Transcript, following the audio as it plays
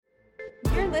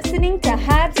listening to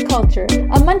Habs Culture,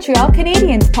 a Montreal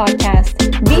Canadiens podcast.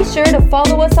 Be sure to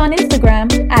follow us on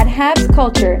Instagram at Habs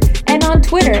Culture and on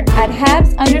Twitter at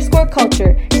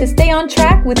Habs_culture to stay on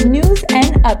track with news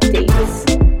and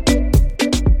updates.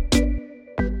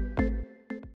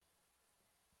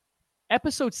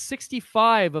 Episode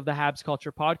 65 of the Habs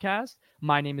Culture podcast.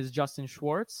 My name is Justin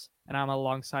Schwartz, and I'm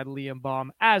alongside Liam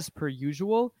Baum as per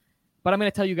usual. But I'm going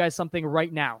to tell you guys something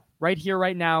right now. Right here,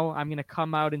 right now, I'm going to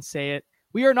come out and say it.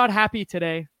 We are not happy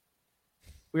today.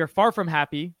 We are far from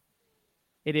happy.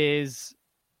 It's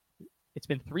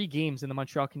been 3 games in the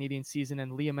Montreal Canadiens season,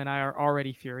 and Liam and I are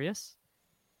already furious.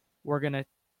 We're going to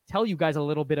tell you guys a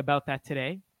little bit about that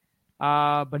today.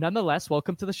 But nonetheless,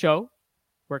 welcome to the show.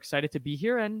 We're excited to be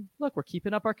here, and look, we're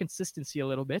keeping up our consistency a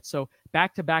little bit. So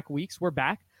back-to-back weeks, we're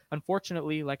back.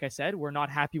 Unfortunately, like I said, we're not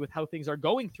happy with how things are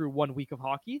going through 1 week of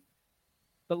hockey.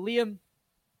 But Liam,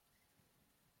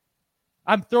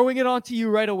 I'm throwing it on to you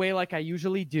right away like I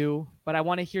usually do, but I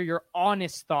want to hear your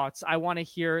honest thoughts. I want to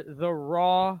hear the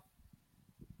raw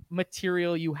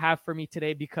material you have for me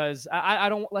today, because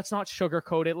let's not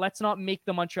sugarcoat it. Let's not make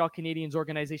the Montreal Canadiens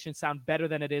organization sound better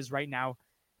than it is right now.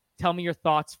 Tell me your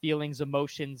thoughts, feelings,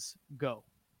 emotions. Go.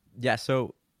 Yeah,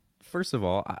 so first of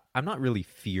all, I'm not really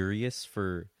furious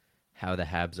for how the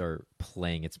Habs are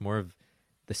playing. It's more of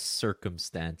the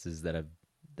circumstances that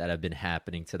have been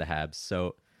happening to the Habs.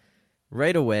 So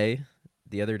right away,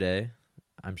 the other day,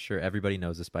 I'm sure everybody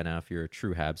knows this by now if you're a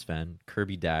true Habs fan,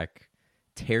 Kirby Dach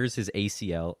tears his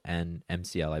ACL and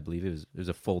MCL. I believe it was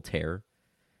a full tear.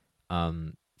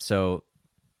 So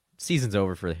season's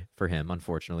over for him,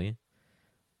 unfortunately.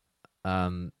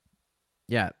 That's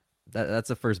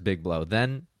the first big blow.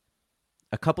 Then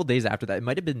a couple days after that, it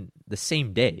might have been the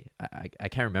same day. I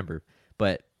can't remember.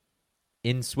 But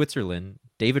in Switzerland,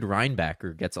 David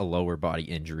Reinbacher gets a lower body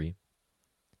injury.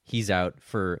 He's out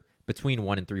for between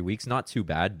 1 and 3 weeks. Not too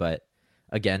bad, but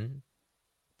again,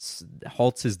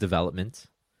 halts his development.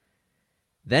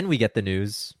 Then we get the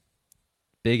news.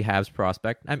 Big Habs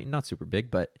prospect. I mean, not super big,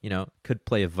 but, could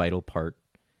play a vital part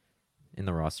in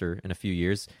the roster in a few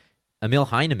years. Emil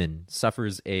Heineman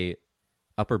suffers a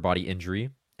upper body injury,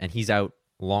 and he's out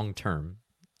long term.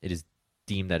 It is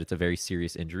deemed that it's a very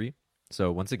serious injury.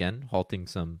 So once again, halting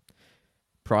some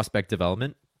prospect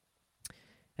development.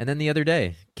 And then the other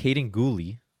day, Caden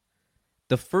Gooley,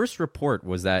 the first report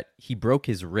was that he broke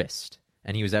his wrist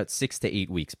and he was out 6 to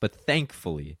 8 weeks. But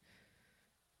thankfully,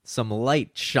 some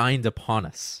light shined upon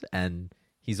us, and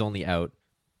he's only out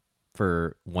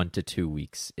for 1 to 2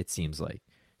 weeks, it seems like.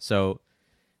 So,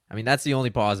 I mean, that's the only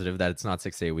positive, that it's not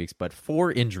 6 to 8 weeks, but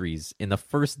 4 injuries in the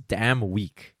first damn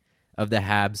week of the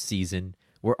Habs season.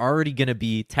 We're already going to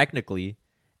be technically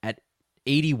at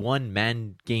 81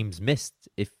 man games missed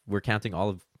if we're counting all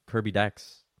of Kirby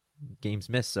Dach's games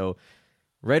missed. So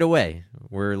right away,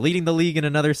 we're leading the league in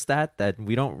another stat that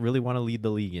we don't really want to lead the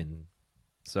league in.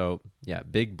 So, yeah,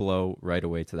 big blow right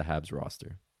away to the Habs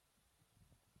roster.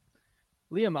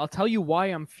 Liam, I'll tell you why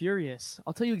I'm furious.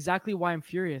 I'll tell you exactly why I'm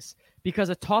furious. Because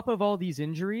atop of all these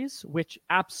injuries, which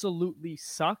absolutely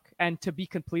suck, and to be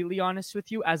completely honest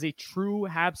with you, as a true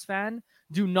Habs fan,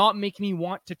 do not make me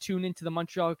want to tune into the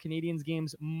Montreal Canadiens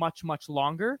games much, much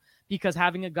longer, because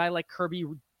having a guy like Kirby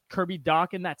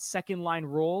Dach in that second line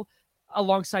role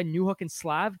alongside Newhook and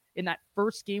Slav in that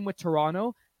first game with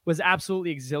Toronto was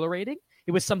absolutely exhilarating.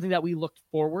 It was something that we looked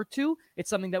forward to. It's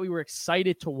something that we were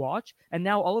excited to watch. And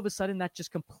now all of a sudden that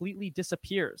just completely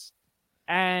disappears.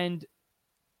 And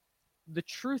the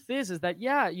truth is that,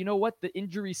 yeah, you know what? The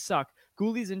injuries suck.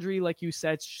 Gooley's injury, like you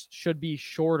said, should be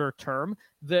shorter term.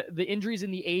 The injuries in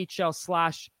the AHL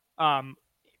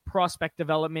 / prospect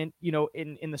development,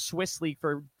 in the Swiss league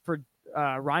for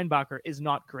Reinbacher is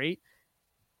not great.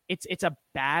 It's a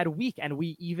bad week, and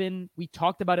we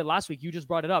talked about it last week. You just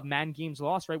brought it up, man games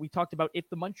lost, right? We talked about if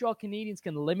the Montreal Canadiens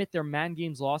can limit their man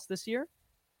games lost this year,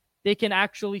 they can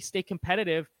actually stay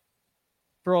competitive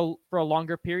for a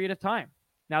longer period of time.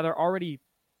 Now they already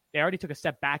took a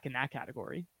step back in that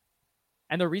category.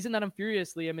 And the reason that I'm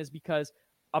furious, Liam, is because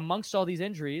amongst all these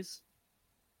injuries,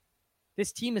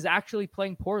 this team is actually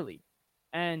playing poorly.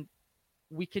 And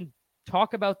we can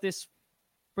talk about this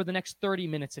for the next 30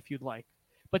 minutes if you'd like.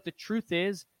 But the truth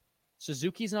is,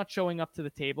 Suzuki's not showing up to the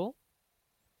table.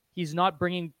 He's not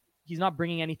bringing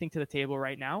anything to the table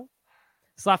right now.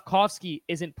 Slavkovsky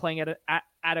isn't playing at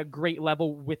a great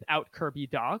level without Kirby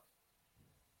Dach.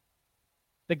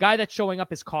 The guy that's showing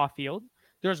up is Caulfield.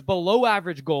 There's below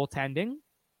average goaltending.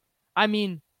 I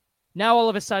mean, now all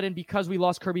of a sudden, because we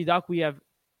lost Kirby Dach, we have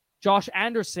Josh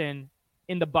Anderson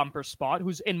in the bumper spot,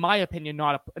 who's, in my opinion,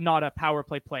 not a power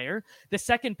play player. The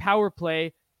second power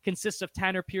play consists of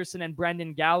Tanner Pearson and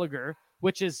Brendan Gallagher,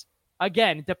 which is,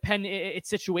 again,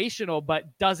 it's situational,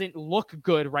 but doesn't look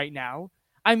good right now.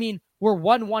 I mean, we're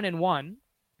 1-1-1,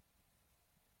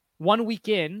 1 week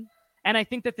in, and I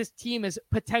think that this team is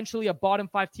potentially a bottom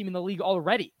 5 team in the league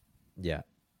already. Yeah,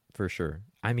 for sure.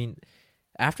 I mean,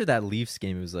 after that Leafs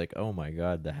game, it was like, oh my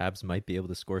God, the Habs might be able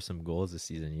to score some goals this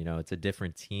season. You know, it's a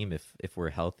different team if we're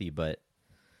healthy, but,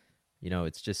 you know,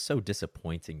 it's just so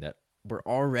disappointing that we're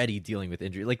already dealing with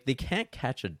injury. Like, they can't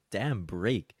catch a damn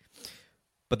break.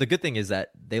 But the good thing is that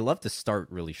they love to start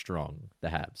really strong, the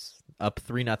Habs. Up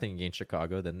 3-0 against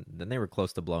Chicago, then they were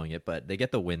close to blowing it, but they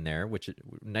get the win there, which is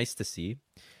nice to see.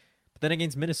 But then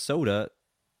against Minnesota,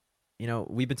 you know,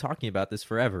 we've been talking about this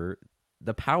forever,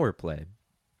 the power play.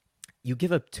 You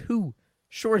give up 2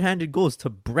 shorthanded goals to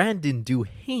Brandon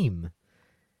Duhaime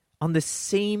on the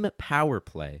same power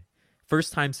play.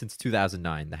 First time since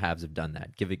 2009, the Habs have done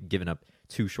that, given up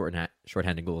 2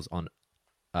 shorthanded goals on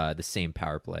the same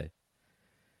power play.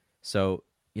 So,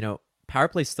 you know, power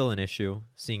play is still an issue,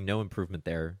 seeing no improvement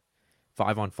there.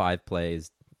 5-on-5 play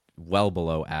is well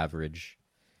below average.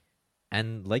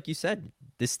 And like you said,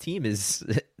 this team is,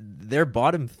 they're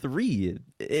bottom 3,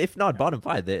 if not bottom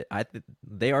 5.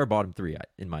 They are bottom 3,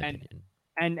 in my opinion.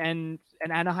 And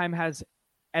Anaheim has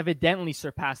evidently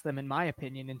surpassed them, in my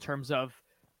opinion, in terms of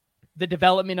the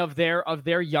development of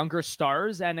their younger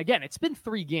stars. And again, it's been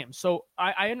 3 games. So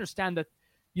I understand that,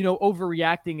 you know,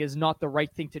 overreacting is not the right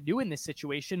thing to do in this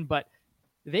situation, but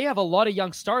they have a lot of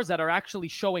young stars that are actually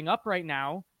showing up right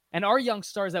now. And our young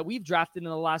stars that we've drafted in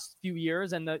the last few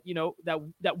years and that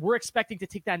we're expecting to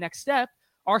take that next step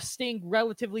are staying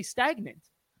relatively stagnant.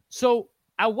 So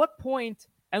at what point,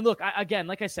 and look, again,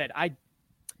 like I said, I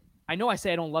know I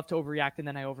say I don't love to overreact and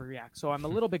then I overreact. So I'm a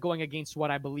little bit going against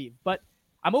what I believe, but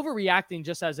I'm overreacting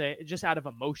just out of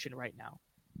emotion right now.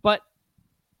 But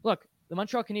look, the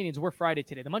Montreal Canadiens were Friday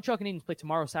today. The Montreal Canadiens play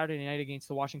tomorrow, Saturday night, against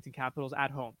the Washington Capitals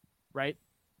at home, right?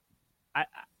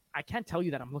 I can't tell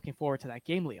you that I'm looking forward to that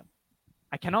game, Liam.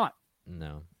 I cannot.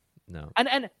 No.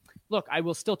 And look, I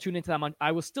will still tune into that.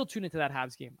 I will still tune into that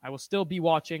Habs game. I will still be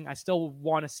watching. I still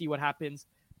want to see what happens.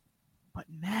 But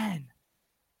man,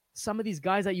 some of these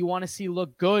guys that you want to see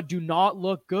look good do not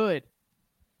look good.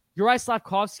 Juraj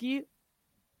Slafkovsky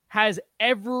has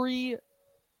every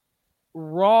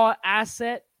raw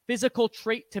asset, physical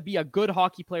trait to be a good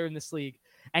hockey player in this league,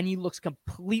 and he looks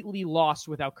completely lost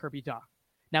without Kirby Dach.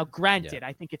 Now, granted,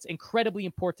 I think it's incredibly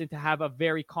important to have a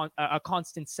very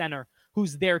constant center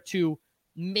who's there to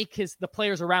make the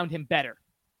players around him better.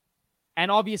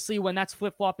 And obviously, when that's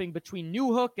flip-flopping between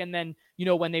Newhook and then, you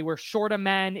know, when they were short a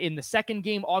man in the second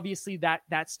game, obviously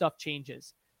that stuff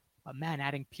changes. But man,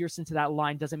 adding Pearson to that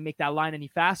line doesn't make that line any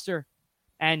faster.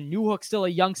 And Newhook's still a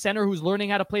young center who's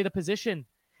learning how to play the position.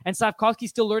 And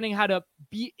Slafkovsky's still learning how to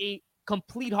be a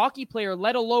complete hockey player,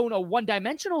 let alone a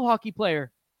one-dimensional hockey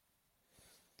player.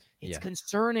 It's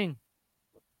concerning.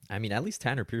 I mean, at least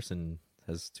Tanner Pearson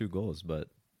has 2 goals, but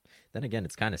then again,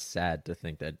 it's kind of sad to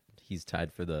think that he's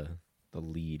tied for the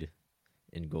lead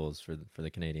in goals for the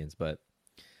Canadiens. But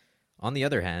on the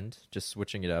other hand, just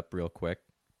switching it up real quick,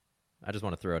 I just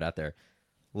want to throw it out there.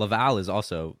 Laval is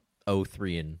also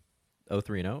 0-3-0,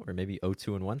 or maybe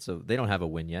 0-2-1, so they don't have a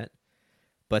win yet.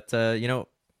 But you know,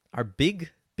 our big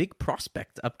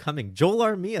prospect upcoming, Joel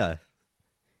Armia.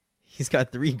 He's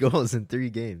got 3 goals in 3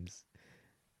 games.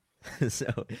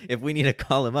 So if we need to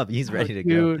call him up, he's ready to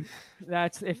go. Dude,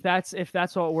 if that's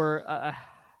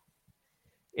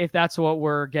what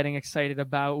we're getting excited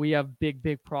about, we have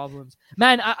big problems.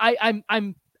 Man,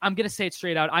 I'm gonna say it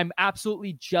straight out. I'm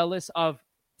absolutely jealous of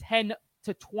 10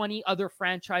 to 20 other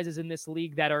franchises in this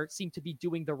league that seem to be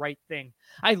doing the right thing.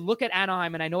 I look at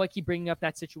Anaheim, and I know I keep bringing up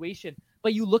that situation,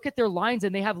 but you look at their lines,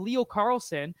 and they have Leo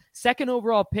Carlsson, 2nd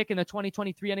overall pick in the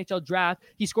 2023 NHL draft.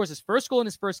 He scores his first goal in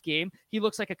his first game. He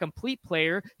looks like a complete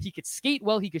player. He could skate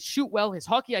well. He could shoot well. His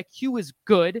hockey IQ is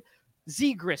good.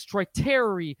 Zegras, Troy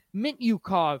Terry,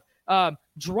 Mintyukov,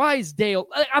 Drysdale.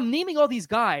 I'm naming all these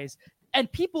guys. And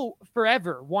people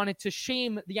forever wanted to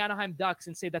shame the Anaheim Ducks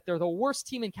and say that they're the worst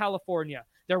team in California.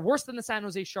 They're worse than the San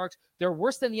Jose Sharks. They're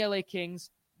worse than the LA Kings.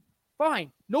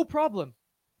 Fine, no problem.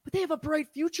 But they have a bright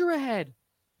future ahead.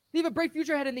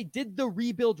 And they did the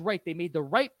rebuild right. They made the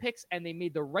right picks, and they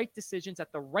made the right decisions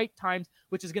at the right times,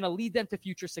 which is going to lead them to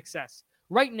future success.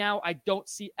 Right now, I don't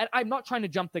see, and I'm not trying to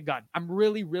jump the gun. I'm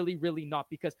really not,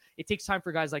 because it takes time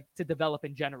for guys to develop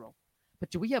in general.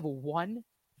 But do we have one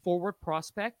forward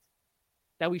prospect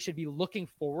that we should be looking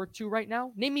forward to right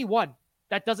now? Name me one.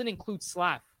 That doesn't include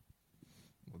Slav.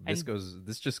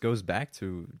 This just goes back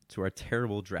to our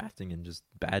terrible drafting and just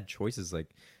bad choices. Like,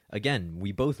 again,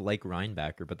 we both like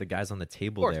Reinbacher, but the guys on the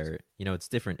table course. there, it's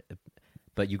different.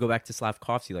 But you go back to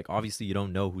Slavkovsky, like obviously you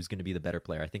don't know who's going to be the better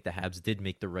player. I think the Habs did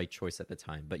make the right choice at the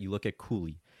time. But you look at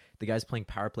Cooley, the guy's playing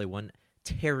power play 1,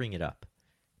 tearing it up,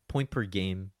 point per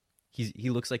game. He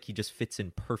looks like he just fits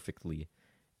in perfectly,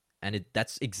 and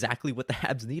that's exactly what the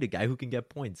Habs need, a guy who can get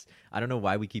points. I don't know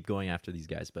why we keep going after these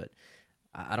guys, but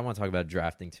I don't want to talk about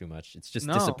drafting too much. It's just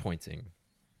disappointing.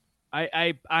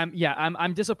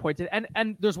 I'm disappointed,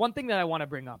 and there's one thing that I want to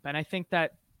bring up, and I think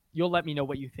that you'll let me know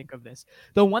what you think of this.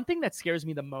 The one thing that scares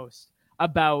me the most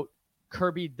about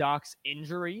Kirby Dach's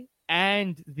injury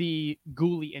and the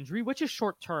Gouli injury, which is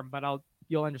short term, but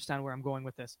you'll understand where I'm going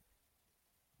with this.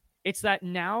 It's that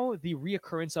now the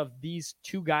reoccurrence of these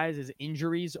two guys'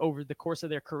 injuries over the course of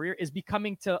their career is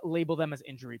becoming to label them as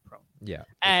injury prone. Yeah.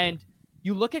 And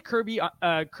you look at Kirby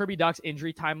Dach's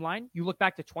injury timeline, you look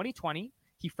back to 2020,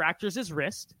 he fractures his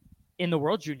wrist in the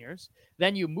World Juniors.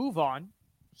 Then you move on.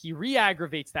 He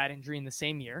re-aggravates that injury in the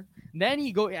same year. Then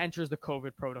he enters the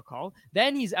COVID protocol.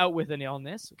 Then he's out with an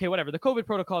illness. Okay, whatever. The COVID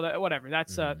protocol, whatever.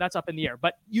 That's up in the air.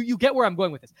 But you get where I'm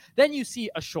going with this. Then you see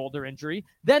a shoulder injury.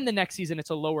 Then the next season, it's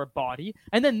a lower body.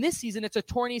 And then this season, it's a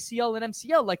torn ACL and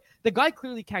MCL. Like, the guy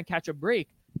clearly can't catch a break.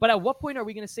 But at what point are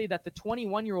we going to say that the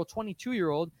 21-year-old,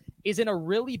 22-year-old is in a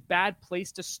really bad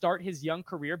place to start his young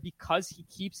career because he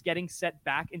keeps getting set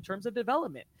back in terms of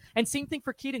development? And same thing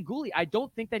for Caden Gouli. I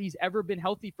don't think that he's ever been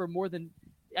healthy for more than,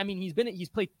 he's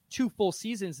played 2 full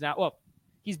seasons now. Well,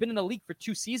 he's been in the league for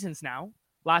 2 seasons now.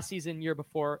 Last season, year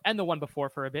before, and the one before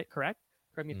for a bit, correct?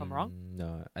 Correct me if I'm wrong.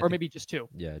 No. Maybe just 2.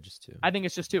 Yeah, just 2. I think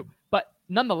it's just 2. But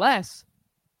nonetheless,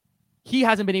 he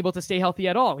hasn't been able to stay healthy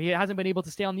at all. He hasn't been able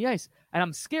to stay on the ice. And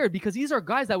I'm scared because these are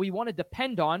guys that we want to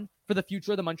depend on for the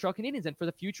future of the Montreal Canadiens and for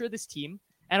the future of this team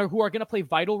and who are going to play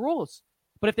vital roles.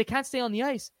 But if they can't stay on the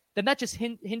ice, then that just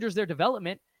hinders their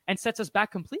development and sets us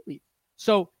back completely.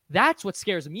 So that's what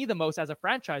scares me the most as a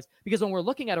franchise, because when we're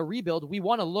looking at a rebuild, we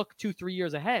want to look 2-3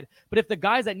 years ahead. But if the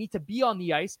guys that need to be on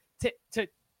the ice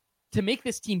to make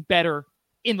this team better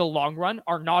in the long run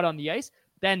are not on the ice,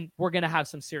 then we're going to have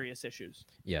some serious issues.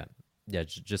 Yeah. Yeah,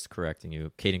 just correcting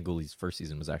you. Caden Gouli's first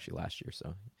season was actually last year,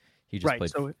 so he just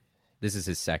played. So this is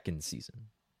his second season.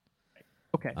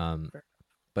 Okay.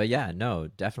 But yeah, no,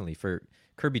 definitely for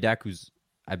Kirby Dach,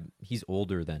 he's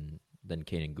older than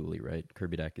Caden Gouli, right?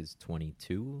 Kirby Dach is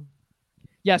 22.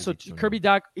 Yeah, so Kirby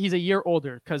Dach, he's a year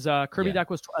older because Kirby Dach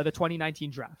was the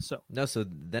 2019 draft. So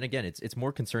then again, it's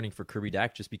more concerning for Kirby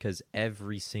Dach just because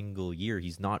every single year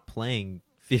he's not playing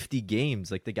 50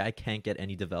 games. Like, the guy can't get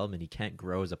any development. He can't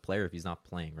grow as a player if he's not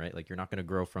playing, right? Like, you're not going to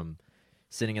grow from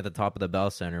sitting at the top of the Bell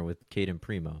Center with Caden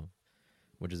Primo,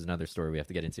 which is another story we have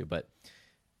to get into. But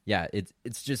yeah,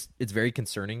 it's very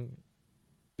concerning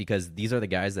because these are the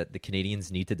guys that the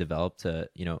Canadians need to develop to,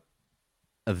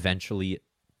 eventually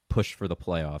push for the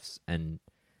playoffs. And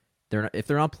if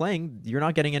they're not playing, you're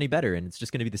not getting any better. And it's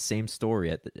just going to be the same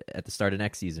story at the start of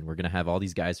next season. We're going to have all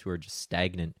these guys who are just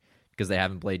stagnant because they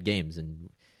haven't played games. And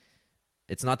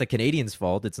it's not the Canadians'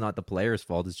 fault. It's not the players'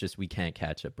 fault. It's just we can't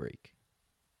catch a break.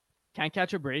 Can't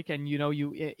catch a break. And,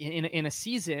 you in a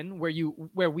season where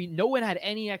no one had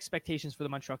any expectations for the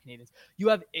Montreal Canadiens, you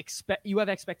have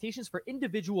expectations for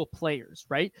individual players,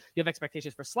 right? You have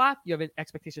expectations for Slav. You have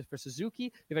expectations for Suzuki.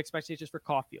 You have expectations for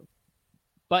Caulfield.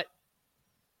 But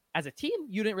as a team,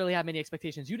 you didn't really have many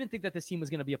expectations. You didn't think that this team was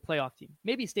going to be a playoff team.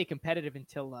 Maybe stay competitive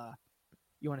until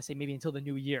until the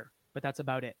new year. But that's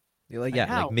about it. Like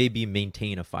maybe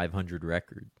maintain a 500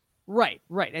 record. Right.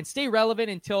 And stay relevant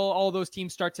until all those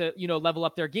teams start to, level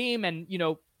up their game. And,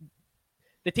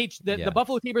 the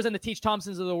Buffalo Sabres and the Tage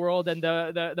Thompsons of the world and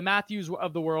the Matthews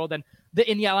of the world and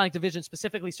in the Atlantic Division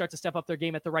specifically start to step up their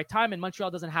game at the right time. And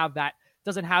Montreal doesn't have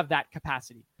that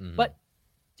capacity. Mm-hmm. But,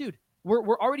 dude,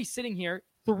 we're already sitting here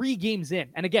 3 games in.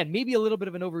 And again, maybe a little bit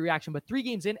of an overreaction, but 3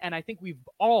 games in. And I think we've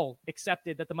all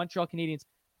accepted that the Montreal Canadiens,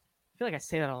 I feel like I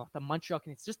say that a lot, the Montreal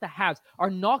Canadiens, just the Habs, are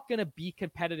not going to be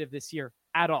competitive this year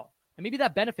at all. And maybe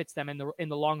that benefits them in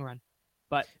the long run.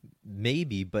 But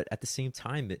maybe, but at the same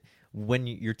time, when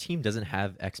your team doesn't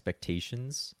have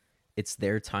expectations, it's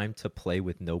their time to play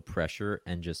with no pressure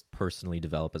and just personally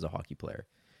develop as a hockey player.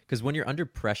 Because when you're under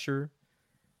pressure,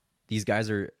 these guys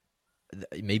are,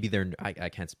 maybe I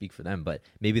can't speak for them, but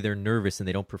maybe they're nervous and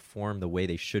they don't perform the way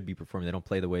they should be performing. They don't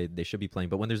play the way they should be playing.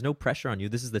 But when there's no pressure on you,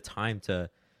 this is the time to,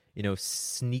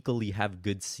 sneakily have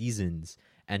good seasons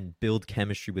and build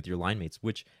chemistry with your line mates,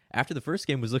 which after the first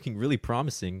game was looking really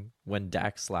promising when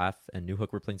Dach, Slav, and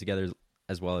Newhook were playing together,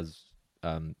 as well as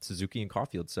Suzuki and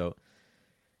Caulfield. So,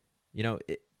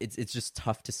 it's just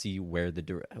tough to see where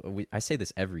I say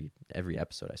this every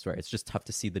episode, I swear. It's just tough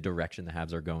to see the direction the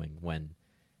Habs are going when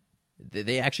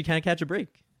they actually can't catch a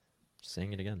break. Just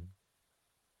saying it again.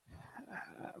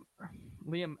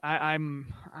 Liam,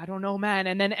 I don't know, man.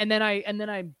 And then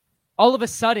I all of a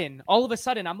sudden,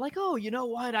 I'm like, oh, you know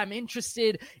what? I'm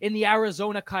interested in the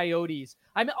Arizona Coyotes.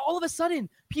 All of a sudden,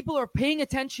 people are paying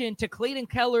attention to Clayton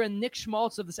Keller and Nick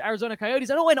Schmaltz of this Arizona Coyotes.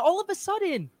 And all of a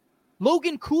sudden,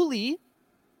 Logan Cooley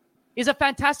is a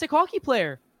fantastic hockey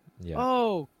player. Yeah.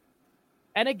 Oh,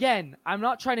 and again, I'm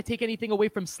not trying to take anything away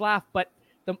from Slav, but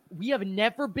we have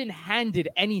never been handed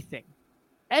anything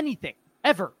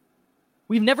ever.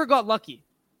 We've never got lucky.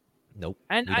 Nope.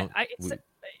 And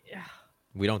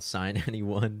we don't sign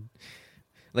anyone.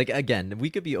 Like, again, we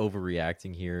could be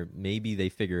overreacting here. Maybe they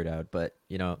figure it out, but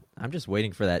I'm just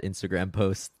waiting for that Instagram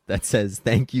post that says,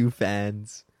 "Thank you,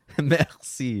 fans.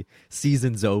 Merci.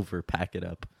 Season's over. Pack it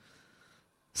up."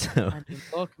 So, I mean,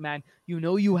 look, man,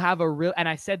 you have a real, and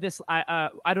I said this, I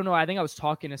don't know, I think I was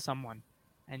talking to someone,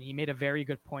 and he made a very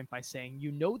good point by saying,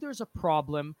 there's a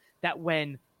problem that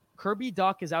when Kirby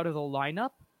Dach is out of the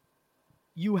lineup,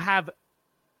 you have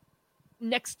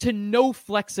next to no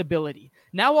flexibility.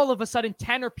 Now, all of a sudden,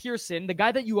 Tanner Pearson, the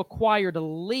guy that you acquired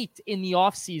late in the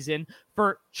offseason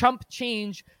for chump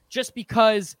change just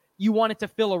because you wanted to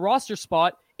fill a roster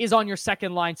spot, is on your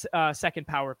second line, second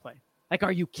power play. Like,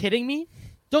 are you kidding me?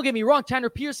 Don't get me wrong. Tanner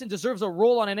Pearson deserves a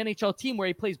role on an NHL team where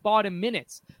he plays bottom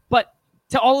minutes. But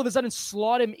to all of a sudden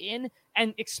slot him in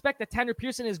and expect that Tanner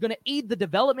Pearson is going to aid the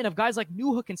development of guys like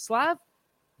Newhook and Slav,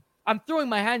 I'm throwing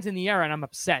my hands in the air and I'm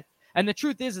upset. And the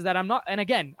truth is that I'm not, and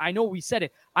again, I know we said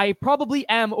it, I probably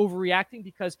am overreacting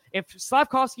because if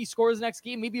Slavkovsky scores next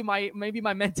game, maybe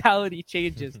my mentality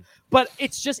changes. But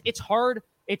it's hard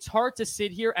to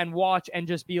sit here and watch and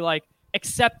just be like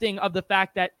accepting of the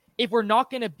fact that if we're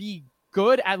not going to be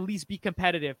good, at least be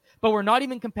competitive. But we're not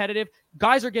even competitive.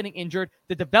 Guys are getting injured.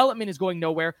 The development is going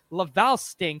nowhere. Laval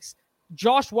stinks.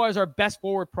 Joshua is our best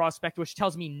forward prospect, which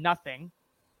tells me nothing.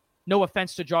 No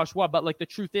offense to Joshua, but the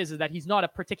truth is that he's not a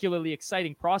particularly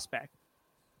exciting prospect.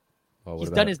 Well, he's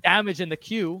done his damage in the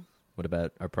queue. What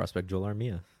about our prospect Joel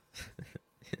Armia?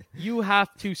 You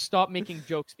have to stop making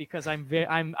jokes because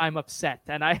I'm upset,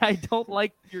 and I don't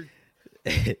like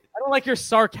your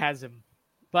sarcasm.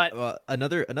 But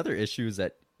another issue is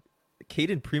that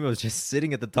Caden Primo is just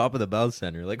sitting at the top of the Bell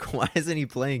Center. Like, why isn't he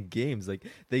playing games? Like,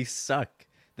 they suck.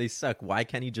 Why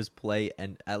can't he just play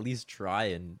and at least try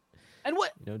and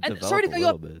what? Develop sorry to cut you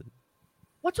up. bit?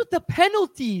 What's with the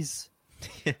penalties?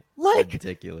 Like,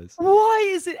 ridiculous.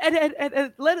 Why is it?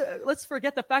 And let's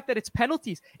forget the fact that it's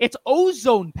penalties. It's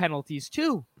ozone penalties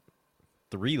too.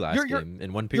 3 last game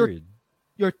in one period.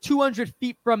 You're 200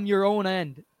 feet from your own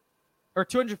end, or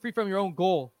 200 feet from your own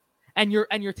goal, and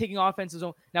you're taking offense's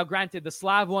own. Now, granted, the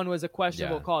Slav one was a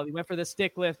questionable call. He went for the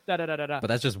stick lift. But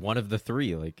that's just one of the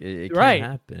 3. Like, it right.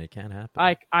 can't happen. It can't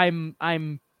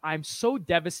happen. I'm so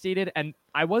devastated, and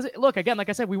I wasn't. Look, again, like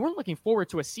I said, we weren't looking forward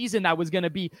to a season that was going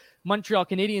to be Montreal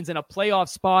Canadiens in a playoff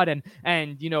spot, and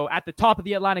at the top of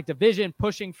the Atlantic Division,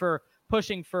 pushing for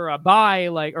a bye,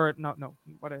 there's no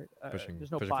pushing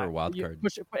bye. for a wild card.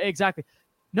 Exactly.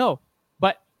 No,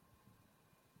 but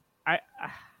I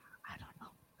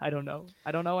don't know.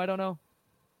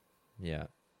 Yeah,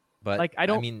 but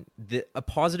a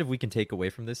positive we can take away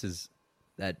from this is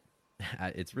that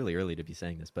it's really early to be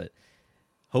saying this, but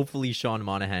hopefully Sean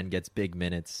Monahan gets big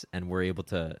minutes and we're able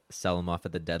to sell him off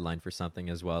at the deadline for something,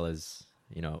 as well as,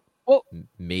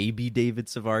 maybe David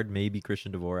Savard, maybe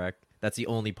Christian Dvorak. That's the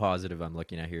only positive I'm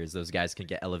looking at here, is those guys can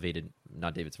get elevated,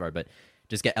 not David Savard, but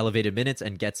just get elevated minutes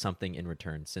and get something in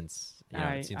return, since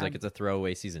it seems like it's a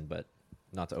throwaway season, but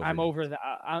not to over. I'm over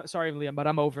that. Sorry, Liam, but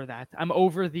I'm over that. I'm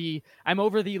over the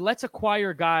let's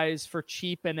acquire guys for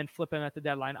cheap and then flip them at the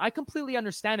deadline. I completely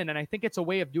understand it, and I think it's a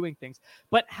way of doing things.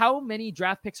 But how many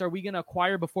draft picks are we going to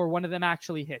acquire before one of them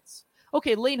actually hits?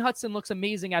 Okay, Lane Hudson looks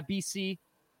amazing at BC.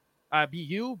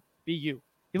 BU. He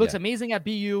looks amazing at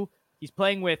BU. He's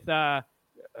playing with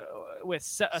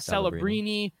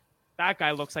Celebrini. That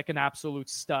guy looks like an absolute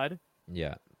stud.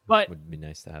 Yeah, but it would be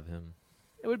nice to have him.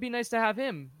 It would be nice to have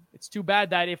him. It's too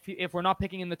bad that if we're not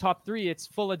picking in the top 3, it's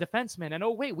full of defensemen. And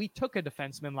we took a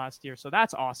defenseman last year, so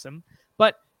that's awesome.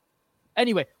 But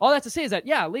anyway, all that to say is that,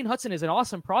 Lane Hudson is an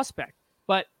awesome prospect,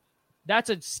 but that's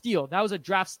a steal. That was a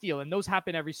draft steal, and those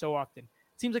happen every so often.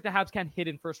 It seems like the Habs can't hit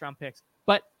in first-round picks.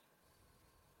 But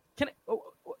the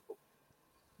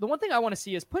one thing I want to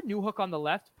see is put Newhook on the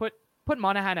left, put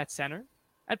Monahan at center,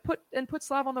 and put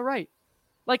Slav on the right.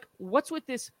 Like, what's with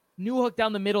this Newhook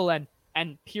down the middle and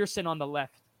Pearson on the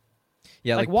left?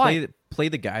 Yeah, why? Play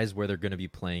the guys where they're going to be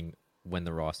playing when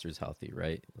the roster's healthy,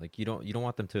 right? Like you don't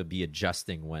want them to be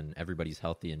adjusting when everybody's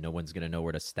healthy and no one's gonna know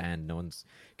where to stand, no one's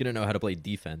gonna know how to play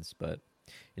defense. But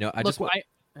I Look, just want.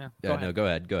 yeah, Yeah, no, go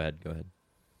ahead.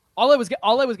 all I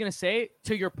was gonna say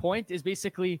to your point is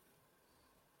basically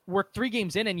we're 3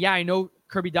 games in, and yeah, I know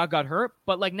Kirby Dach got hurt,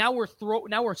 but like now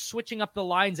we're switching up the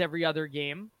lines every other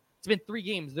game. It's been 3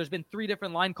 games. There's been 3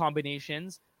 different line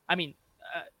combinations. I mean,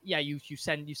 yeah, you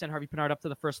send Harvey Pinard up to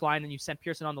the first line, and you send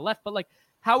Pearson on the left. But like,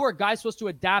 how are guys supposed to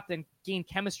adapt and gain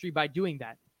chemistry by doing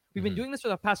that? We've been doing this for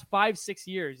the past 5-6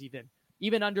 years,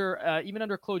 even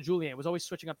under Claude Julien, it was always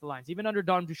switching up the lines. Even under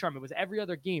Don Ducharme, it was every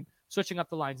other game switching up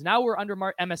the lines. Now we're under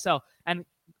MSL, and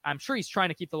I'm sure he's trying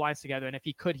to keep the lines together, and if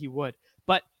he could, he would.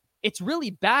 But it's really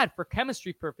bad for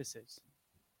chemistry purposes.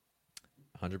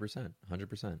 100%.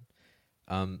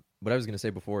 What I was going to say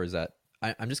before is that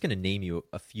I'm just going to name you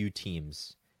a few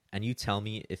teams, and you tell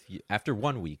me if you, after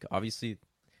 1 week, obviously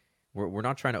we're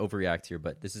not trying to overreact here,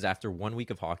 but this is after 1 week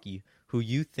of hockey, who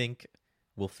you think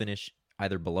will finish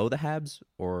either below the Habs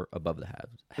or above the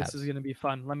Habs. This is going to be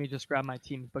fun. Let me just grab my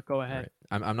teams, but go ahead.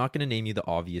 Right. I'm not going to name you the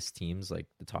obvious teams, like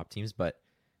the top teams, but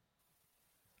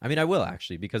I mean, I will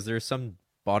actually, because there are some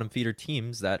bottom feeder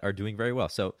teams that are doing very well.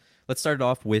 So let's start it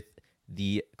off with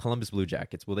the Columbus Blue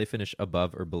Jackets. Will they finish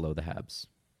above or below the Habs?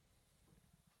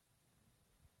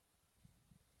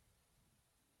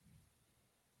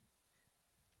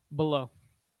 Below.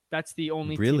 That's the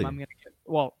only Really? team I'm going to get.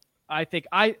 Well, I think.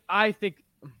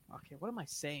 Okay, what am I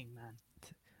saying, man?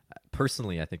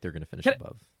 Personally, I think they're going to finish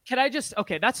above. Can I just?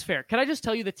 Okay, that's fair. Can I just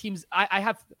tell you the teams? I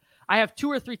have 2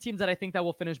 or 3 teams that I think that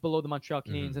will finish below the Montreal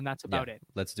Canadiens, and that's about it.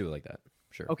 Let's do it like that.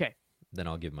 Sure. Okay. Then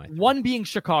I'll give my 3. One being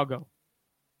Chicago.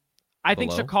 I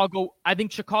Below?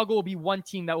 think Chicago will be one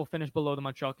team that will finish below the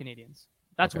Montreal Canadiens.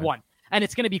 That's Okay. one. And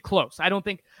it's going to be close. I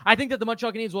think that the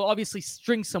Montreal Canadiens will obviously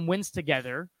string some wins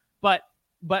together, but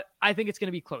I think it's going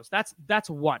to be close. That's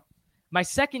one. My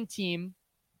second team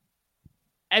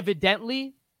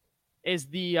evidently is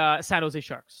the San Jose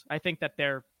Sharks. I think that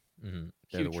they're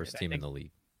They're the worst team in the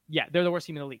league. Yeah, they're the worst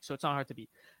team in the league, so it's not hard to beat.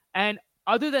 And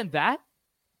other than that,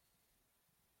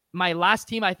 my last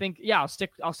team, I think, I'll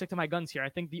stick to my guns here. I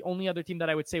think the only other team that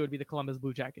I would say would be the Columbus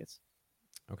Blue Jackets.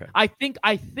 Okay. I think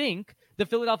the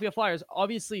Philadelphia Flyers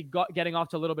obviously getting off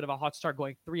to a little bit of a hot start,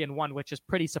 going 3-1, which is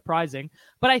pretty surprising.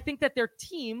 But I think that their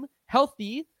team,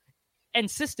 healthy and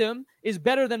system, is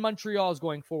better than Montreal's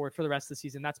going forward for the rest of the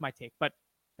season. That's my take. But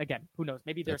again, who knows?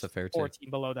 Maybe there's a 4 team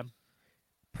below them.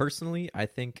 Personally, I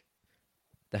think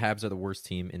the Habs are the worst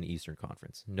team in the Eastern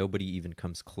Conference. Nobody even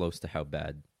comes close to how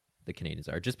bad the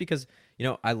Canadiens are. Just because,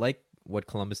 I like what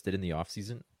Columbus did in the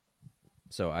offseason.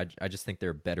 So I just think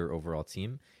they're a better overall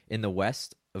team. In the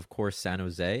West, of course, San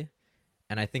Jose.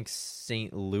 And I think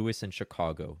St. Louis and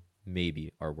Chicago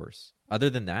maybe are worse. Other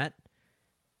than that,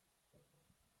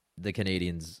 the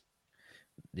Canadiens,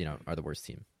 are the worst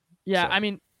team. Yeah, So, I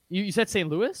mean, you said St.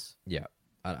 Louis? Yeah,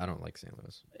 I don't like St.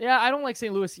 Louis. Yeah, I don't like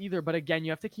St. Louis either. But again,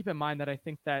 you have to keep in mind that I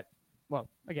think that, well,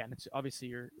 again, it's obviously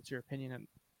your opinion,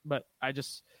 but I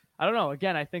don't know.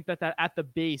 Again, I think that at the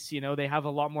base, they have a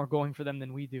lot more going for them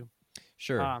than we do.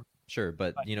 Sure,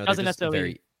 but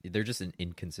they're just an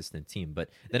inconsistent team. But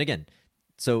then again,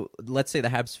 so let's say the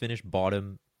Habs finish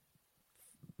bottom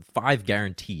 5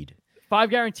 guaranteed. 5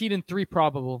 guaranteed and 3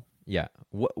 probable. Yeah.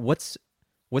 What's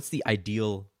the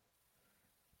ideal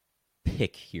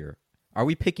pick here? Are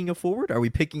we picking a forward? Are we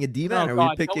picking a D-man? Oh, Are God,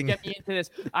 we picking? Don't get me into this.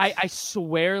 I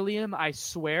swear, Liam, I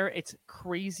swear, it's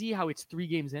crazy how it's 3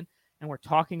 games in and we're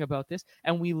talking about this,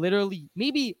 and we literally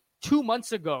maybe 2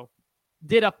 months ago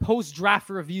did a post-draft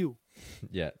review.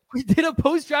 Yeah. We did a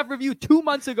post-draft review 2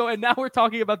 months ago, and now we're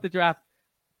talking about the draft.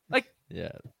 Like,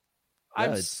 yeah.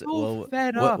 I'm so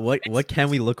fed up. What can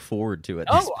we look forward to at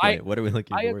this point? What are we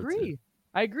looking forward to?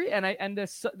 I agree. And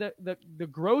the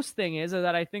gross thing is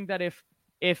that I think that if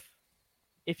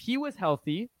he was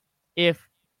healthy, if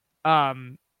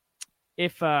Kirby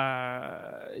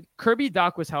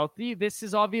Dach was healthy, this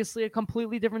is obviously a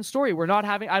completely different story.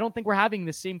 I don't think we're having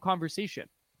the same conversation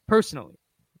personally.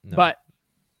 No.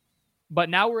 But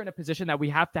now we're in a position that we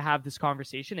have to have this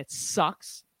conversation. It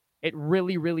sucks. It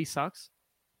really, really sucks.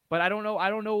 But I don't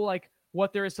know like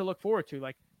what there is to look forward to.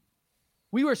 Like,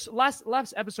 we were last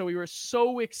episode, we were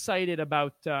so excited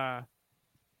about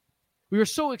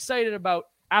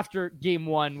after game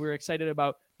 1, we were excited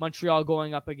about Montreal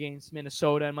going up against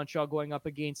Minnesota and Montreal going up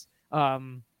against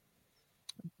the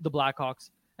Blackhawks.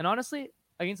 And honestly,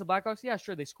 against the Blackhawks, yeah,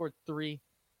 sure, they scored 3.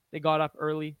 They got up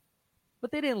early, but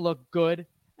they didn't look good.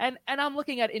 And I'm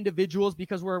looking at individuals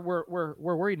because we're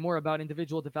worried more about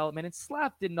individual development. And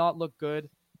Slav did not look good.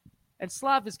 And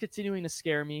Slav is continuing to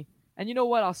scare me. And you know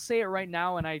what? I'll say it right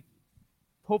now, and I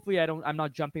hopefully I'm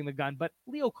not jumping the gun, but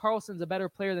Leo Carlsson's a better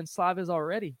player than Slav is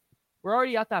already. We're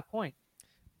already at that point.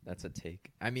 That's a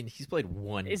take. I mean, he's played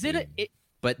one Is game.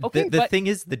 But okay, the thing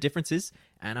is, the difference is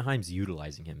Anaheim's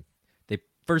utilizing him.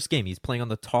 First game, he's playing on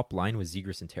the top line with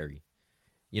Zegras and Terry.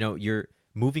 You know, you're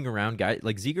moving around guys.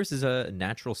 Like, Zegras is a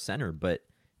natural center, but,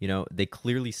 you know, they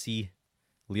clearly see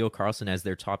Leo Carlsson as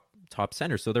their top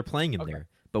center, so they're playing him there.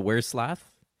 But where's Slav?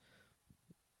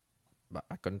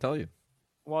 I couldn't tell you.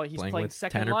 Well, he's playing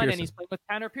second Tanner line, Pearson. and he's playing with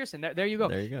Tanner Pearson. There you go.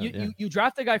 There you go. You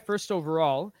draft a guy first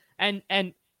overall, and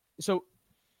so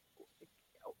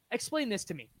explain this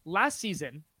to me. Last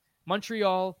season,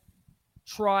 Montreal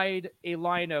tried a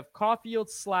line of Caulfield,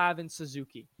 Slav, and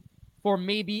Suzuki for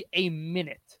maybe a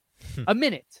minute. A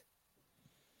minute.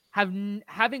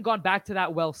 Haven't gone back to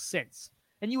that well since.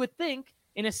 And you would think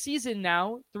in a season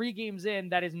now, 3 games in,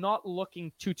 that is not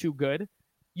looking too good,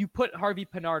 you put Harvey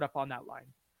Pinard up on that line.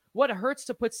 What hurts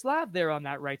to put Slav there on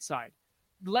that right side?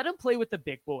 Let him play with the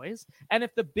big boys, and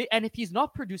if he's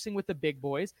not producing with the big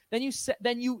boys, then you send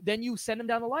him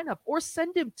down the lineup or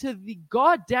send him to the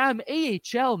goddamn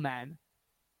AHL, man.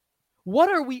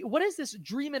 What is this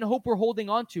dream and hope we're holding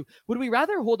on to? Would we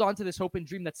rather hold on to this hope and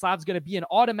dream that Slav's going to be an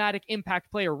automatic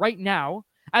impact player right now,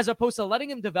 as opposed to letting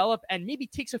him develop and maybe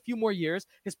takes a few more years?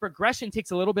 His progression takes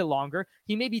a little bit longer.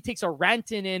 He maybe takes a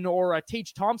Rantanen or a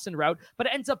Tage Thompson route,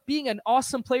 but ends up being an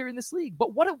awesome player in this league.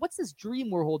 But what's this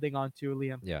dream we're holding on to,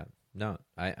 Liam? Yeah, no,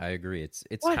 I agree. It's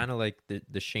kind of like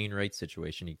the Shane Wright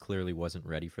situation. He clearly wasn't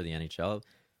ready for the NHL,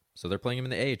 so they're playing him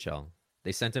in the AHL.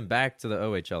 They sent him back to the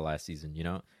OHL last season, you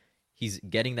know? He's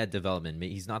getting that development.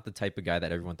 He's not the type of guy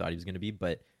that everyone thought he was going to be,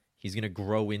 but he's going to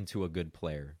grow into a good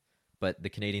player. But the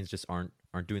Canadians just aren't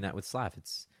doing that with Slav.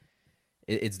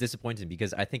 It's disappointing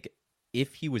because I think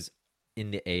if he was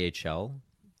in the AHL,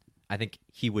 I think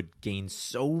he would gain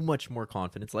so much more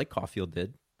confidence, like Caulfield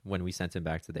did when we sent him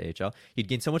back to the AHL. He'd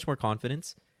gain so much more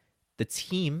confidence. The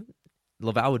team,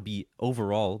 Laval, would be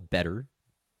overall better.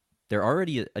 They're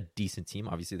already a decent team.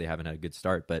 Obviously, they haven't had a good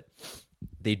start, but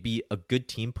they'd be a good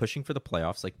team pushing for the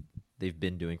playoffs like they've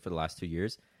been doing for the last 2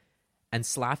 years. And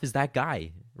Slav is that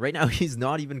guy. Right now, he's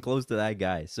not even close to that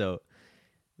guy. So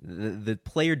the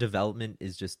player development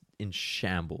is just in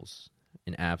shambles,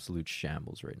 in absolute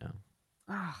shambles right now.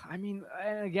 I mean,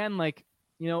 again, like,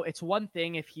 you know, it's one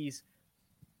thing if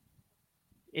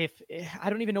I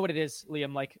don't even know what it is,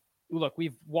 Liam. Like, look,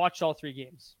 we've watched all 3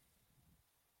 games.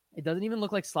 It doesn't even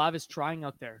look like Slav is trying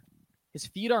out there. His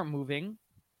feet aren't moving.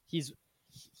 He's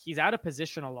out of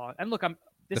position a lot. And look,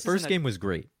 the first game was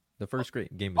great. The first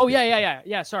game was Oh, great.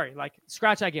 yeah. Sorry. Like,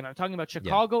 scratch that game. I'm talking about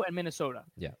Chicago and Minnesota.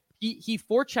 Yeah. He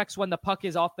forechecks when the puck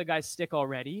is off the guy's stick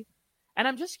already. And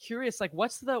I'm just curious, like,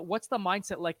 what's the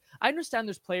mindset? Like, I understand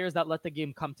there's players that let the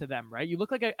game come to them, right? You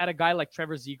look at a guy like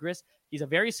Trevor Zegras. He's a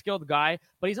very skilled guy,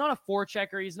 but he's not a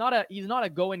forechecker. He's not a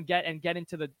go and get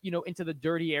into the, you know, into the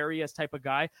dirty areas type of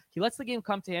guy. He lets the game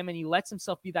come to him, and he lets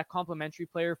himself be that complementary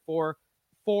player for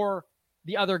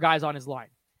the other guys on his line.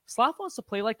 Slav wants to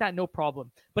play like that, no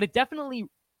problem. But it definitely,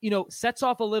 you know, sets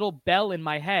off a little bell in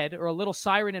my head, or a little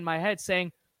siren in my head,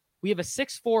 saying we have a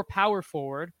 6'4" power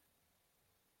forward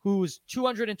who's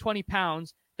 220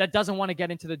 pounds that doesn't want to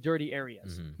get into the dirty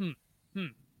areas. Mm-hmm.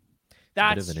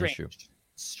 That's strange. Issue.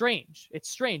 Strange. It's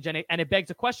strange. And it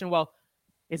begs a question, well,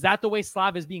 is that the way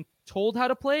Slav is being told how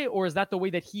to play, or is that the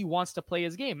way that he wants to play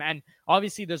his game? And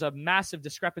obviously there's a massive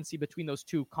discrepancy between those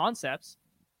two concepts.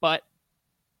 But,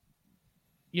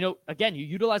 you know, again, you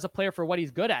utilize a player for what he's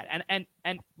good at.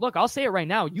 And look, I'll say it right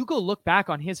now. You go look back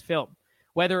on his film,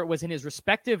 whether it was in his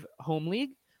respective home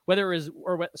league, whether it was,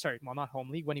 not home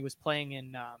league, when he was playing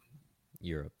in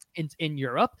Europe, in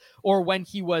Europe, or when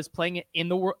he was playing in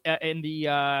the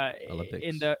Olympics.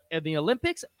 in the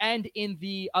Olympics, and in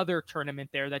the other tournament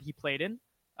there that he played in.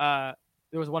 There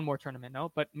was one more tournament,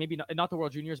 no, but maybe not the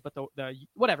World Juniors, but the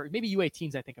whatever, maybe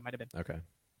U18s, I think it might have been. Okay.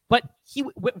 But he,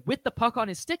 with the puck on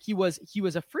his stick, he was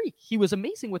a freak. He was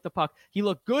amazing with the puck. He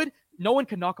looked good. No one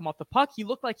could knock him off the puck. He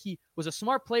looked like he was a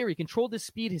smart player. He controlled his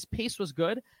speed. His pace was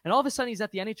good. And all of a sudden, he's at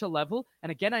the NHL level.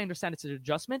 And again, I understand it's an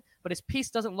adjustment, but his pace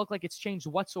doesn't look like it's changed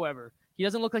whatsoever. He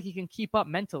doesn't look like he can keep up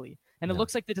mentally. And it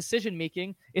looks like the decision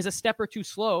making is a step or two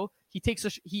slow. He takes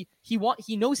he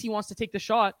knows he wants to take the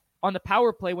shot on the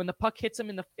power play when the puck hits him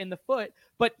in the foot,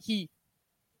 but he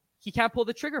can't pull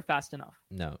the trigger fast enough.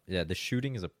 No, yeah, the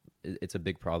shooting it's a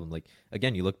big problem. Like,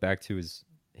 again, you look back to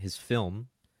his film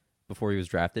before he was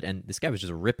drafted, and this guy was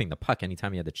just ripping the puck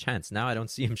anytime he had the chance. Now I don't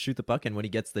see him shoot the puck, and when he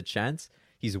gets the chance,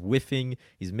 he's whiffing,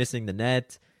 he's missing the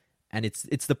net, and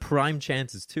it's the prime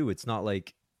chances too. It's not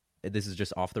like this is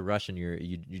just off the rush and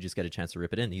you just get a chance to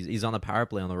rip it in. He's on the power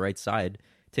play on the right side,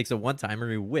 takes a one-timer,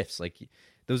 he whiffs. Like,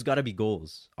 those got to be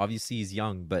goals. Obviously he's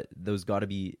young, but those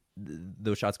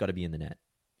shots got to be in the net.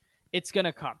 It's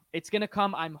gonna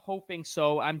come. I'm hoping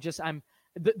so.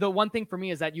 The one thing for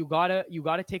me is that you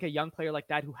gotta take a young player like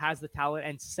that who has the talent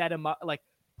and set him up. Like,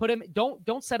 put him.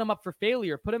 Don't set him up for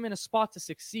failure. Put him in a spot to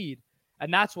succeed,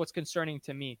 and that's what's concerning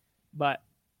to me. But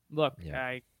look,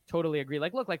 I totally agree.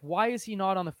 Like, look, like, why is he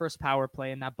not on the first power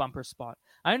play in that bumper spot?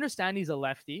 I understand he's a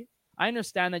lefty. I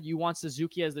understand that you want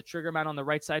Suzuki as the trigger man on the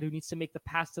right side who needs to make the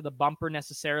pass to the bumper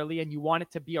necessarily, and you want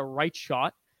it to be a right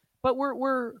shot. But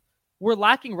we're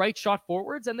lacking right shot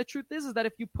forwards, and the truth is that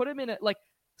if you put him in it, like,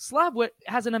 Slav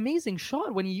has an amazing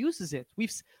shot when he uses it.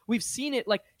 We've seen it.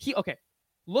 Like,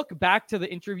 look back to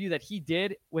the interview that he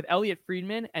did with Elliot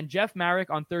Friedman and Jeff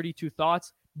Marek on 32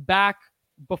 Thoughts back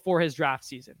before his draft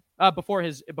season, before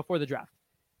the draft,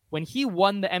 when he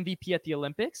won the MVP at the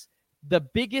Olympics.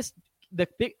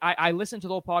 I listened to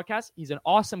the whole podcast. He's an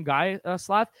awesome guy,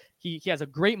 Slav. He has a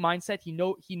great mindset.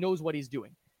 He knows what he's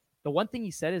doing. The one thing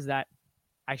he said is that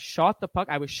I shot the puck.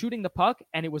 I was shooting the puck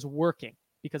and it was working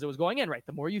because it was going in, right?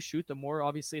 The more you shoot, the more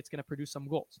obviously it's going to produce some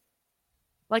goals.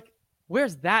 Like,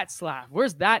 where's that, Slav?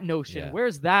 Where's that notion? Yeah.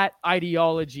 Where's that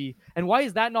ideology? And why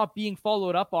is that not being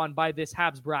followed up on by this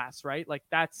Habs brass, right? Like,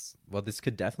 well, this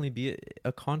could definitely be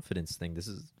a confidence thing. This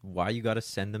is why you got to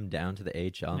send them down to the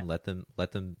AHL and let them,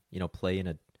 play in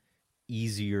a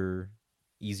easier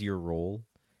role.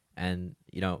 And,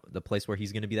 the place where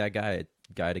he's going to be that guy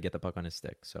to get the puck on his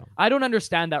stick. So I don't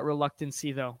understand that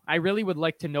reluctancy, though. I really would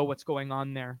like to know what's going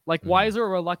on there. Like, why is there a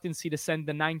reluctancy to send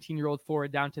the 19-year-old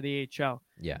forward down to the AHL?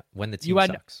 Yeah, when the team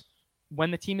sucks.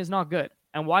 When the team is not good.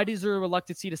 And why is there a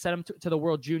reluctancy to send him to the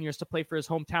World Juniors to play for his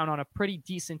hometown on a pretty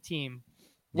decent team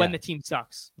when the team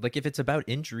sucks? Like, if it's about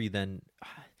injury, then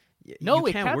you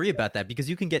can't worry about that because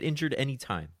you can get injured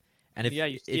anytime. And if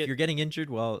you're getting injured,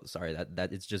 well, sorry,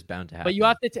 that it's just bound to happen. But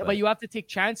you have to take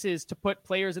chances to put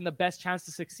players in the best chance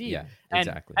to succeed. Yeah,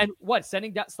 exactly. And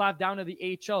sending that Slav down to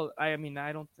the AHL? I mean,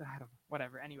 I don't,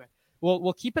 whatever. Anyway,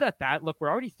 we'll keep it at that. Look, we're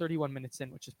already 31 minutes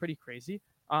in, which is pretty crazy.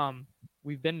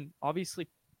 We've been obviously,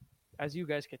 as you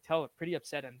guys could tell, pretty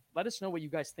upset. And let us know what you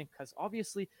guys think, because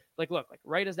obviously,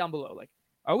 write us down below. Like,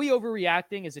 are we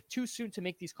overreacting? Is it too soon to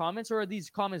make these comments, or are these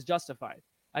comments justified?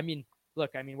 I mean,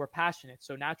 look, we're passionate,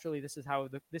 so naturally this is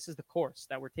the course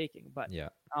that we're taking. But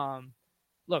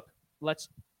look, let's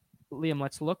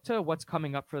look to what's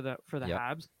coming up for the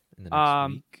Habs in the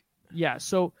next week. Yeah,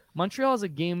 so Montreal has a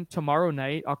game tomorrow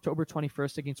night, October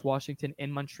 21st, against Washington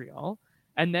in Montreal,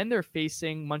 and then they're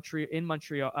facing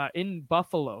in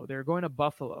Buffalo. They're going to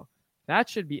Buffalo. That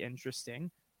should be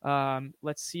interesting.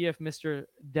 Let's see if Mr.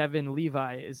 Devin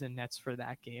Levi is in nets for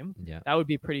that game. Yeah, that would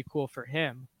be pretty cool for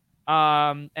him.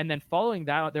 And then following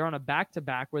that, they're on a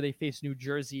back-to-back where they face New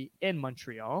Jersey in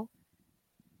Montreal.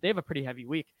 They have a pretty heavy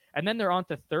week. And then they're on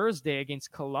to Thursday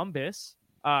against Columbus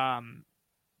on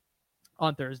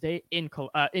Thursday in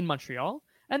Montreal.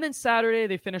 And then Saturday,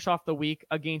 they finish off the week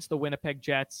against the Winnipeg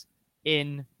Jets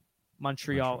in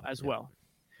Montreal as well.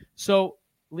 So,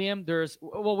 Liam,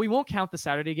 we won't count the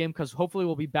Saturday game because hopefully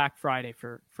we'll be back Friday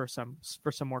for some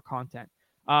more content.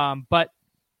 But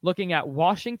looking at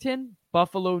Washington,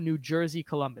 Buffalo, New Jersey,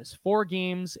 Columbus, 4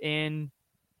 games in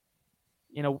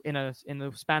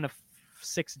the span of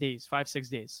 6 days, 5-6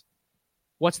 days.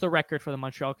 What's the record for the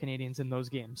Montreal Canadiens in those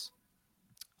games?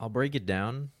 I'll break it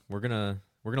down. We're gonna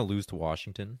lose to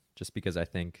Washington just because I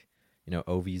think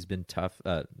Ovi's been tough.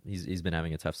 He's been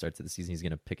having a tough start to the season. He's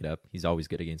gonna pick it up. He's always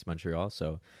good against Montreal.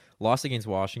 So loss against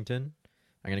Washington.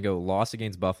 I'm gonna go loss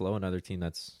against Buffalo, another team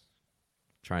that's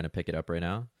trying to pick it up right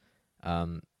now.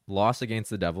 Loss against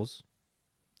the Devils.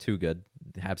 Too good.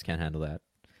 The Habs can't handle that.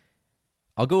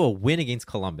 I'll go a win against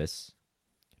Columbus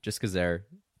just because they're,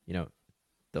 the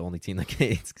only team that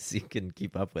Canadiens can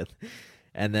keep up with.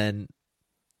 And then,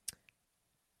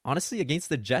 honestly, against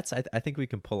the Jets, I think we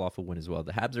can pull off a win as well.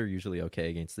 The Habs are usually okay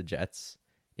against the Jets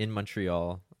in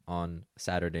Montreal on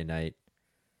Saturday night.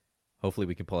 Hopefully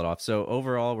we can pull it off. So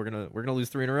overall, we're gonna lose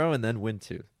 3 in a row and then win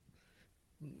 2.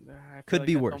 Could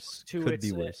be worse.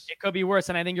 It could be worse,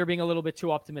 and I think you're being a little bit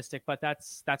too optimistic, but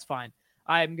that's fine.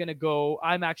 I'm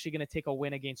actually gonna take a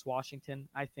win against Washington.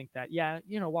 I think that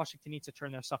Washington needs to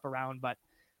turn their stuff around, but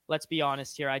let's be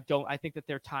honest here. I think that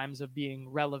their times of being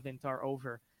relevant are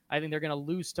over. I think they're gonna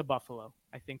lose to Buffalo.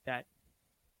 They're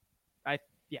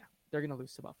gonna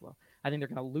lose to Buffalo. I think they're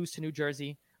gonna lose to New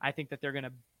Jersey. I think that they're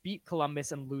gonna beat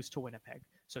Columbus and lose to Winnipeg.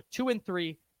 So 2 and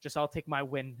 3. I'll take my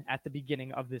win at the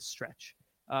beginning of this stretch.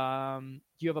 Do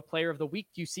you have a player of the week?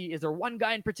 Is there one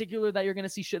guy in particular that you're going to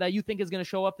see that you think is going to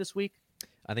show up this week?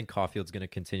 I think Caulfield's going to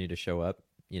continue to show up.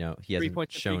 He 3 hasn't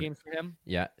points in 3 shown. games for him.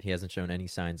 Yeah, he hasn't shown any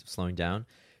signs of slowing down.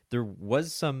 There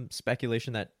was some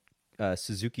speculation that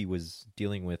Suzuki was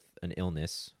dealing with an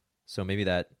illness, so maybe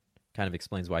that kind of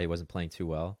explains why he wasn't playing too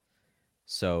well.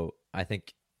 So I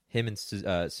think him and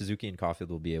Suzuki and Caulfield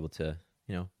will be able to,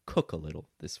 cook a little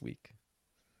this week.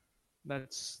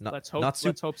 Let's hope.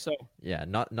 Let's hope so. Yeah,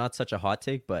 not such a hot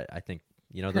take, but I think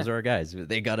those are our guys.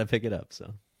 They gotta pick it up.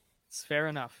 So it's fair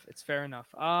enough.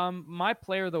 My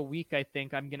player of the week, I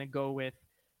think I'm gonna go with.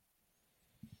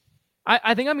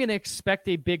 I think I'm gonna expect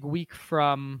a big week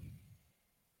from.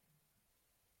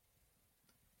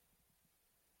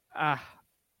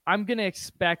 I'm gonna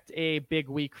expect a big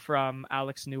week from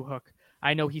Alex Newhook.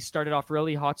 I know he started off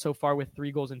really hot so far with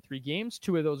 3 goals in 3 games.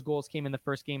 2 of those goals came in the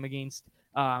first game against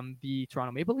the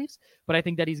Toronto Maple Leafs. But I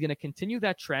think that he's going to continue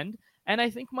that trend. And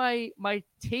I think my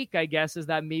take, I guess, is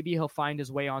that maybe he'll find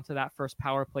his way onto that first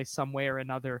power play some way or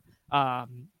another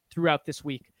throughout this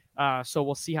week. So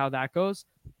we'll see how that goes.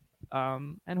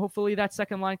 And hopefully that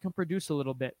second line can produce a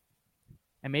little bit.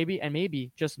 And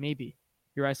maybe, just maybe,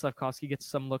 Juraj Slafkovsky gets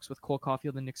some looks with Cole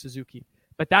Caulfield and Nick Suzuki.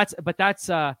 But that's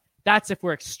if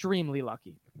we're extremely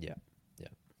lucky. Yeah.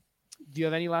 Do you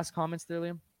have any last comments there,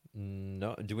 Liam?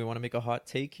 No. Do we want to make a hot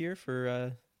take here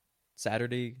for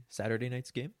Saturday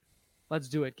night's game? Let's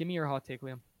do it. Give me your hot take,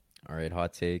 Liam. All right,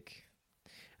 hot take.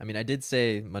 I mean, I did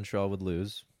say Montreal would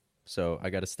lose, so I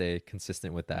got to stay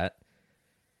consistent with that.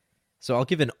 So I'll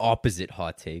give an opposite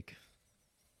hot take.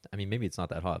 I mean, maybe it's not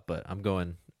that hot, but I'm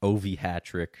going Ovi hat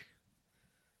trick.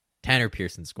 Tanner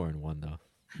Pearson scoring 1 though.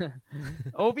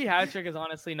 Ovi hat trick is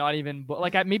honestly not even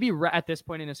maybe at this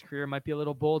point in his career might be a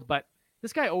little bold, but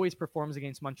this guy always performs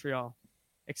against Montreal,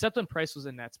 except when Price was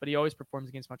in nets, but he always performs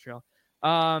against Montreal.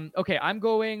 Okay, I'm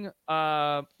going.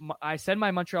 I said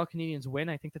my Montreal Canadiens win.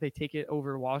 I think that they take it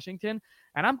over Washington,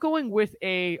 and I'm going with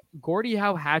a Gordie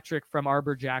Howe hat trick from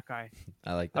Arbor Jacki.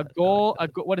 I like that. A goal.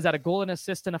 What is that? A goal, an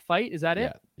assist, and a fight. Is that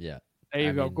it? Yeah. There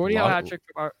you go. Gordie Howe hat trick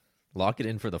from Lock it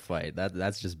in for the fight.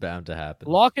 That's just bound to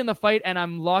happen. Lock in the fight, and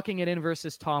I'm locking it in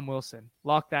versus Tom Wilson.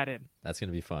 Lock that in. That's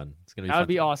gonna be fun. It's gonna be. That would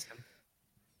be awesome.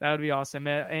 That would be awesome.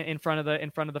 In front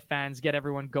of the fans, get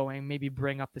everyone going. Maybe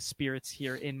bring up the spirits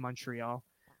here in Montreal.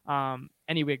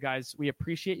 Anyway, guys, we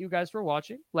appreciate you guys for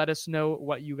watching. Let us know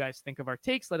what you guys think of our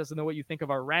takes. Let us know what you think of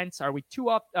our rants. Are we too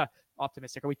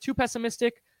optimistic? Are we too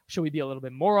pessimistic? Should we be a little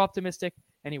bit more optimistic?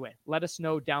 Anyway, let us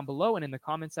know down below and in the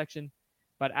comment section.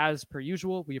 But as per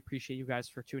usual, we appreciate you guys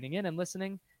for tuning in and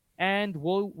listening. And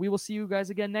we will see you guys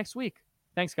again next week.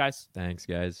 Thanks, guys. Thanks,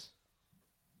 guys.